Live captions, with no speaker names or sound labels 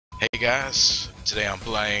guys, today I'm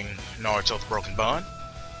playing Naruto the Broken Bond,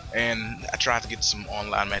 and I tried to get some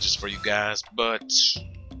online matches for you guys, but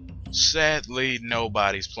sadly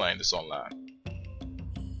nobody's playing this online.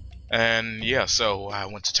 And yeah, so I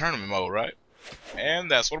went to tournament mode, right? And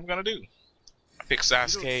that's what I'm gonna do. I picked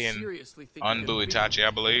Sasuke and Unbu Itachi, I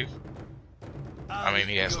believe. I mean,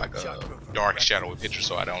 he has like a dark shadowy picture,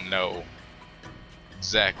 so I don't know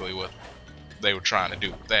exactly what they were trying to do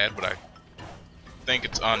with that, but I think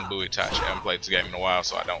it's Unbu Itachi. I haven't played this game in a while,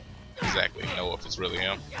 so I don't exactly know if it's really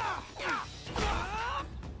him.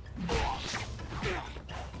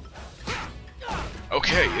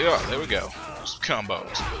 Okay, yeah, there we go. Some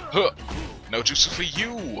combos. Huh. No jutsu for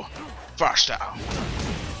you. Fire style.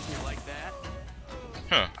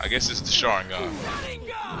 Huh, I guess it's the Sharingan.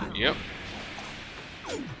 Yep.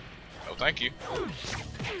 Oh, thank you.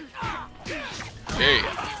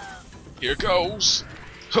 Yeah. Here goes.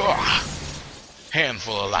 Huh.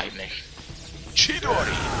 Handful of lightning.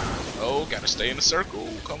 Chidori. Oh, gotta stay in the circle.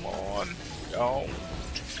 Come on. Don't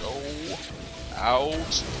go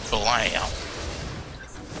out. Blam.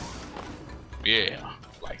 Yeah,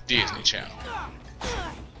 like Disney Channel.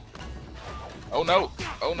 Oh no.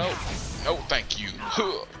 Oh no. No, thank you.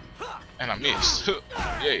 Huh. And I missed. Huh.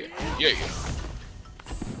 Yeah. Yeah.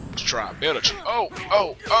 Let's try better. Oh.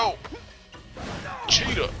 Oh. Oh.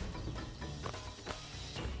 Cheetah.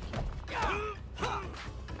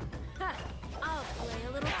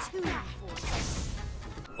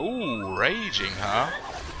 Ooh, raging, huh?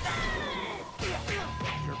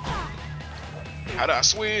 How do I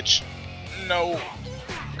switch? No.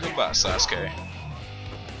 Goodbye, Sasuke.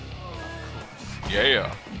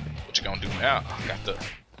 Yeah. What you gonna do now? Got the...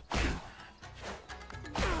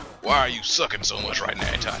 Why are you sucking so much right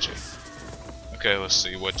now, Itachi? Okay, let's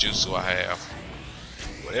see what jutsu I have.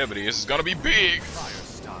 Whatever it is, it's gonna be big.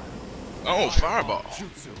 Oh, fireball.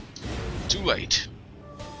 Too late.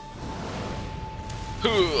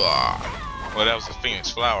 Well, that was the Phoenix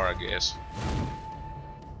Flower, I guess.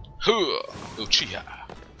 Uchiha.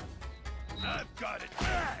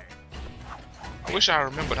 I wish I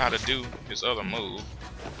remembered how to do his other move.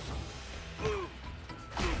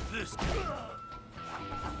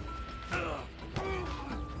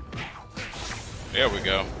 There we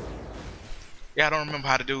go. Yeah, I don't remember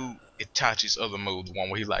how to do Itachi's other move, the one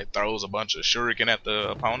where he like throws a bunch of shuriken at the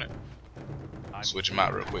opponent. Switch him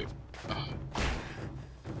out real quick.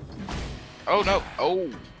 Oh no! Oh!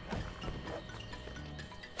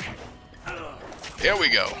 There we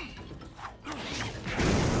go.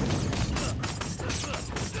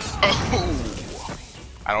 Oh!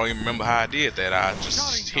 I don't even remember how I did that. I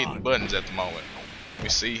just hit buttons at the moment. Let me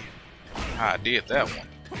see how I did that one.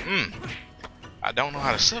 I don't know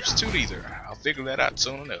how to substitute either. I'll figure that out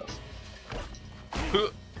soon enough.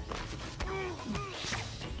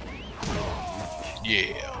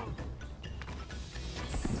 Yeah.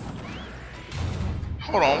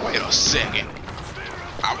 Hold on, wait a second.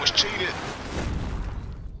 I was cheated.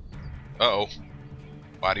 Uh-oh.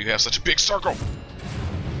 Why do you have such a big circle?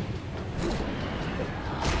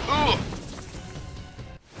 Ugh.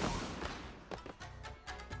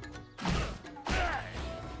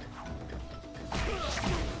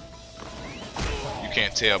 You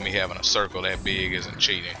can't tell me having a circle that big isn't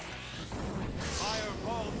cheating.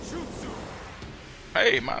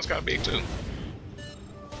 Hey, mine's kind of big too.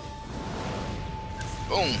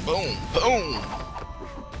 Boom, boom, boom.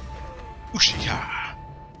 Uchiha.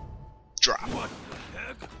 Drop. What the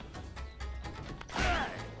heck?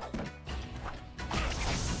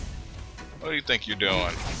 What do you think you're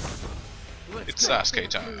doing? It's Sasuke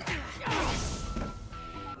time.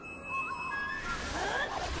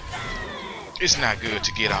 It's not good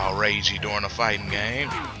to get all ragey during a fighting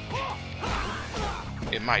game.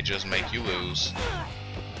 It might just make you lose.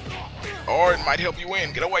 Or it might help you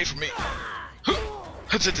win. Get away from me.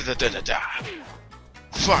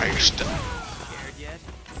 Fire stuff.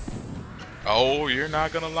 Oh, you're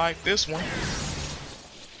not gonna like this one.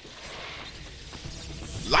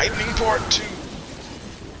 Lightning Part 2.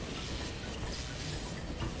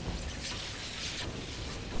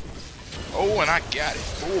 Oh, and I got it.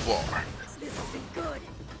 Full bar. This isn't good.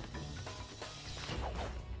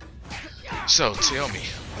 So tell me,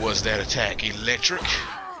 was that attack electric?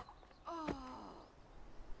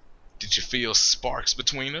 Did you feel sparks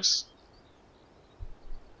between us?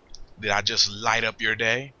 Did I just light up your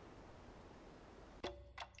day?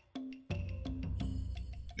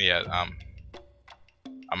 Yeah,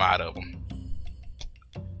 I'm out of them.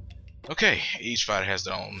 Okay, each fighter has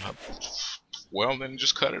their own. Well, then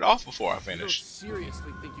just cut it off before I finish.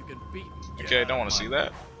 Seriously think you can beat me? Okay, I don't want to see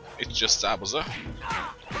that. It's just Zabuza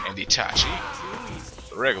and Itachi.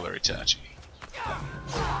 Regular Itachi.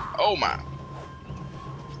 Oh my.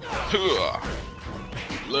 Huh.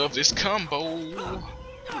 Love this combo.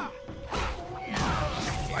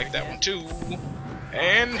 Like that one too.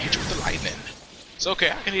 And hit you with the lightning. It's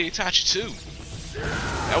okay, I can hit Itachi too.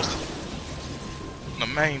 That was the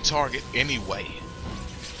main target anyway.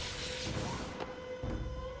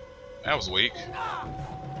 That was weak.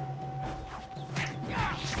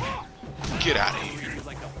 Get out of here.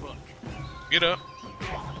 Get up.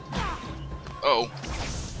 Uh-oh.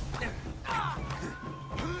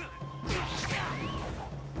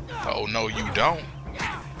 Oh, no, you don't.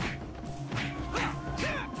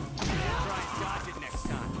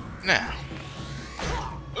 Now.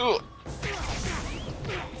 Ugh.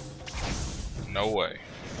 No way.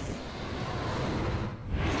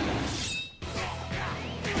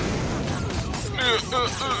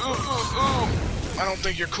 I don't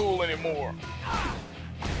think you're cool anymore.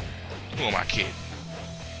 Who am I kidding?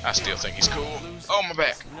 I still think he's cool. Oh, my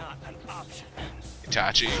back.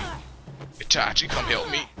 Itachi. Itachi, come help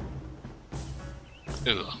me.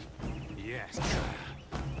 Ugh. Yes.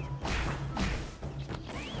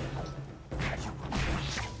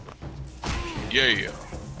 Yeah.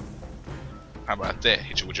 How about that?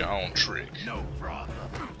 Hit you with your own trick. No problem.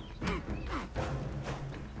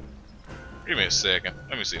 Give me a second.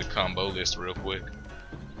 Let me see the combo list real quick.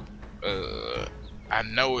 I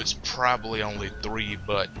know it's probably only 3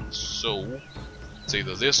 buttons, so it's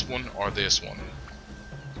either this one or this one.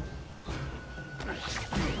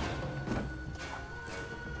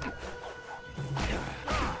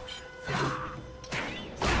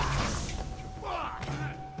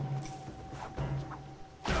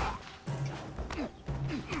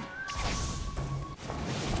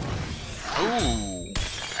 Ooh,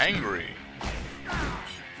 angry.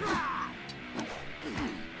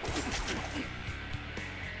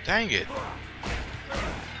 Dang it.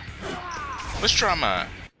 Let's try mine.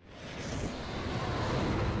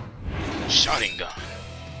 Shotting gun.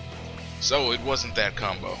 So it wasn't that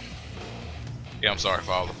combo. Yeah, I'm sorry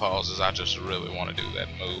for all the pauses. I just really want to do that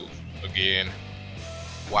move again.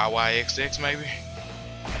 YYXX maybe?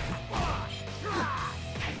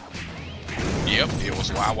 Yep, it was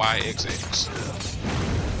YYXX.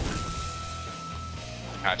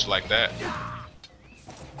 How'd you like that?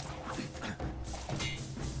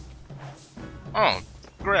 Oh,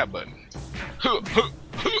 grab button.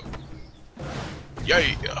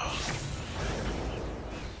 Yeah.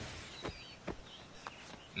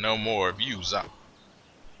 No more views up.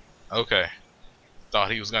 Okay.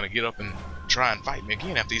 Thought he was gonna get up and try and fight me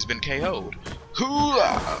again after he's been KO'd.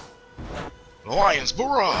 Hooah! Lion's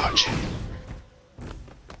Barrage!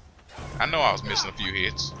 I know I was missing a few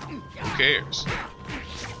hits. Who cares?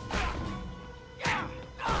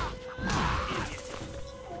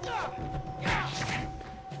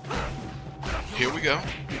 Here we go.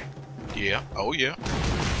 Yeah, oh yeah.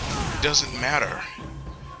 Doesn't matter.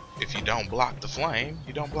 If you don't block the flame,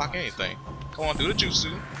 you don't block anything. Come on, do the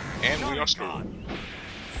jutsu, and we are screwed.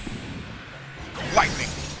 Lightning!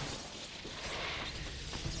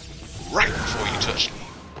 Right before you touch me.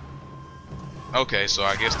 Okay, so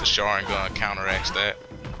I guess the Sharingan counteracts that.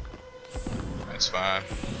 That's fine.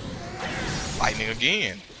 Lightning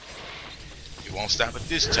again. You won't stop it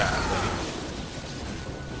this time, buddy.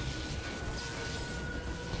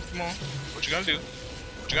 Come on, what you gonna do?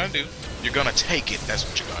 What you gonna do? You're gonna take it, that's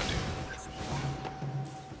what you're gonna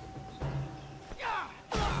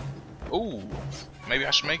do. Ooh, maybe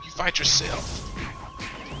I should make you fight yourself.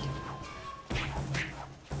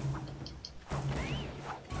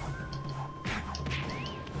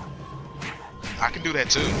 I can do that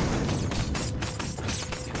too.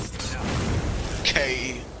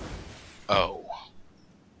 K.O.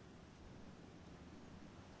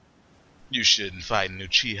 You shouldn't fight an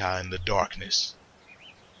Uchiha in the darkness.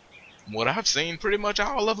 From what I've seen, pretty much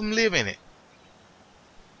all of them live in it.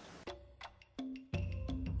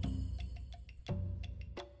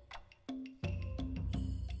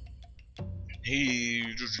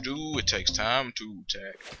 It takes time to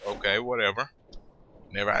attack. Okay, whatever.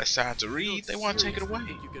 Whenever I decide to read, they want to take it away.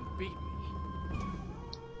 You can beat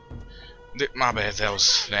me. My bad, that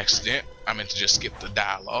was an accident. I meant to just skip the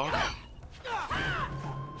dialogue.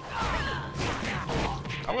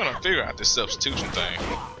 I'm gonna figure out this substitution thing.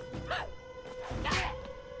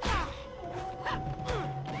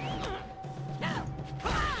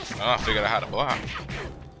 Oh, I figured out how to block.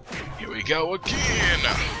 Here we go again.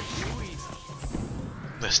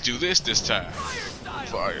 Let's do this time.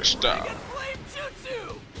 Fire style.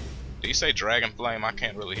 Did he say Dragon Flame? I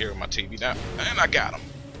can't really hear with my TV down. And I got him.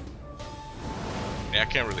 Yeah, I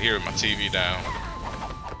can't really hear with my TV down.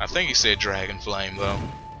 I think he said Dragon Flame though.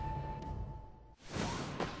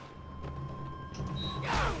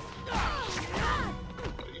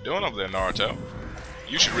 What are you doing over there, Naruto?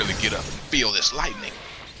 You should really get up and feel this lightning.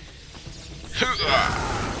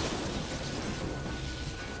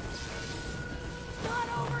 Not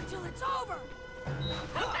over till it's over.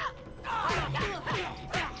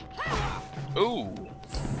 Ooh.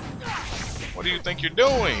 What do you think you're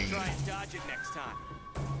doing? Try and dodge it next time.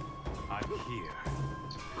 I'm here.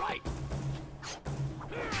 Right.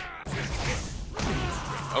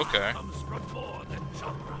 Okay. Comes from more than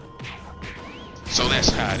genre. So that's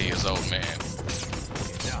how it is, old man.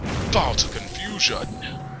 Fall to confusion.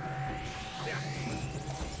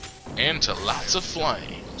 Into lots of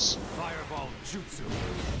flames. Fireball jutsu.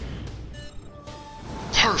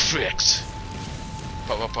 Perfect.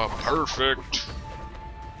 Perfect.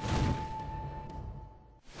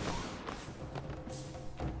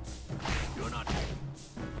 You're not.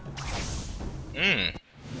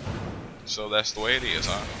 So that's the way it is,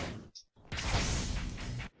 huh?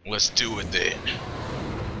 Let's do it then.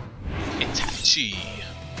 Itachi.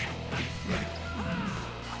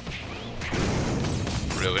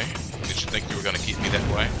 Really? Did you think you were gonna keep me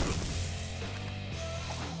that way?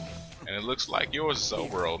 And it looks like yours is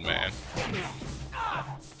over, old man.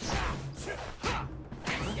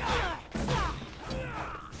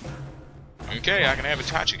 Okay, I can have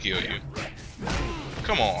Itachi kill you.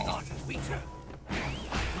 Come on.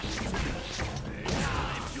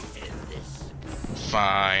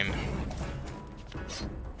 Fine.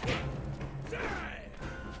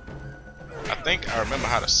 I think I remember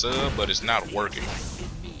how to sub, but it's not working.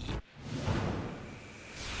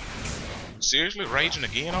 Seriously? Raging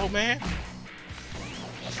again, old man?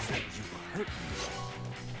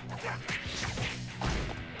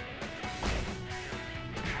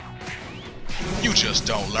 You just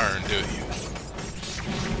don't learn, do you?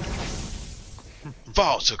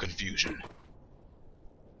 Fall to confusion.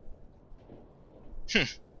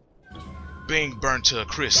 Being burnt to a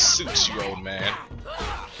crisp suits you, old man.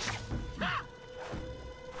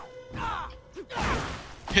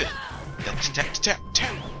 Tap, tap,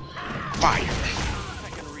 tap. Fire.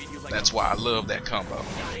 That's why I love that combo.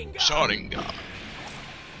 Sharingan.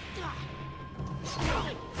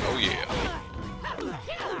 Oh yeah.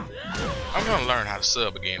 I'm gonna learn how to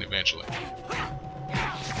sub again eventually.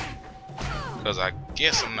 Cause I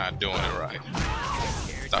guess I'm not doing it right.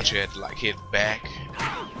 Thought you had to like hit back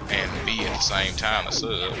and B at the same time to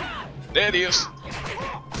sub. There it is.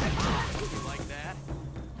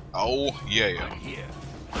 Oh yeah.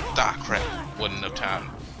 Ah crap. Wasn't enough time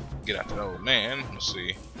to get out that old man. Let's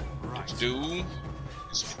see. What you do?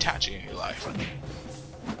 Get some Itachi in your life.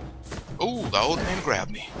 Ooh, the old man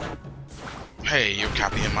grabbed me. Hey, you're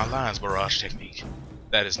copying my lines, barrage technique.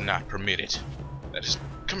 That is not permitted. That is...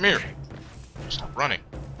 Come here. Stop running.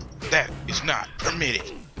 That is not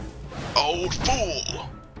permitted. Old fool.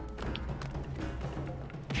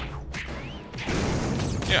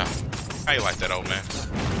 Yeah. How you like that, old man?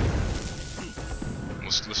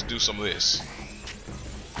 Let's do some of this.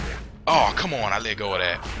 Oh, come on. I let go of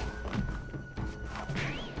that.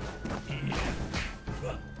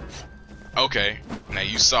 Okay, now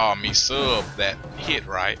you saw me sub that hit,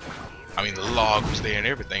 right? I mean, the log was there and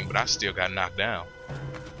everything, but I still got knocked down.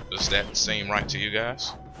 Does that seem right to you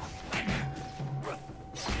guys?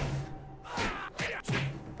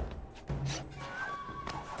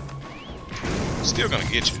 Still gonna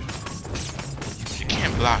get you. You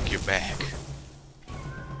can't block your back.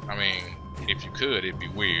 I mean, if you could, it'd be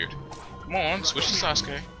weird. Come on, switch to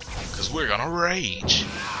Sasuke, because we're gonna rage.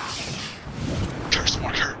 Curse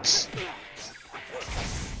mark hurts.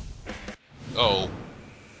 Oh.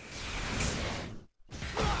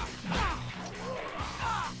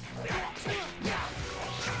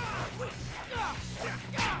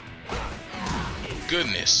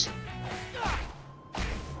 Goodness.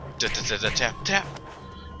 Tap tap.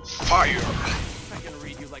 Fire. I can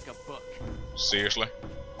read you like a book. Seriously?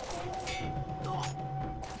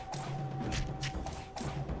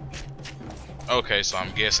 Okay, so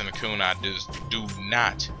I'm guessing the kunai do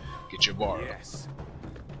not get your bar. Yes.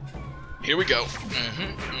 Here we go.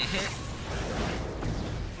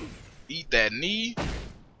 Eat that knee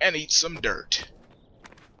and eat some dirt.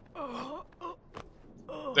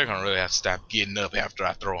 They're gonna really have to stop getting up after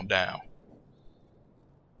I throw them down.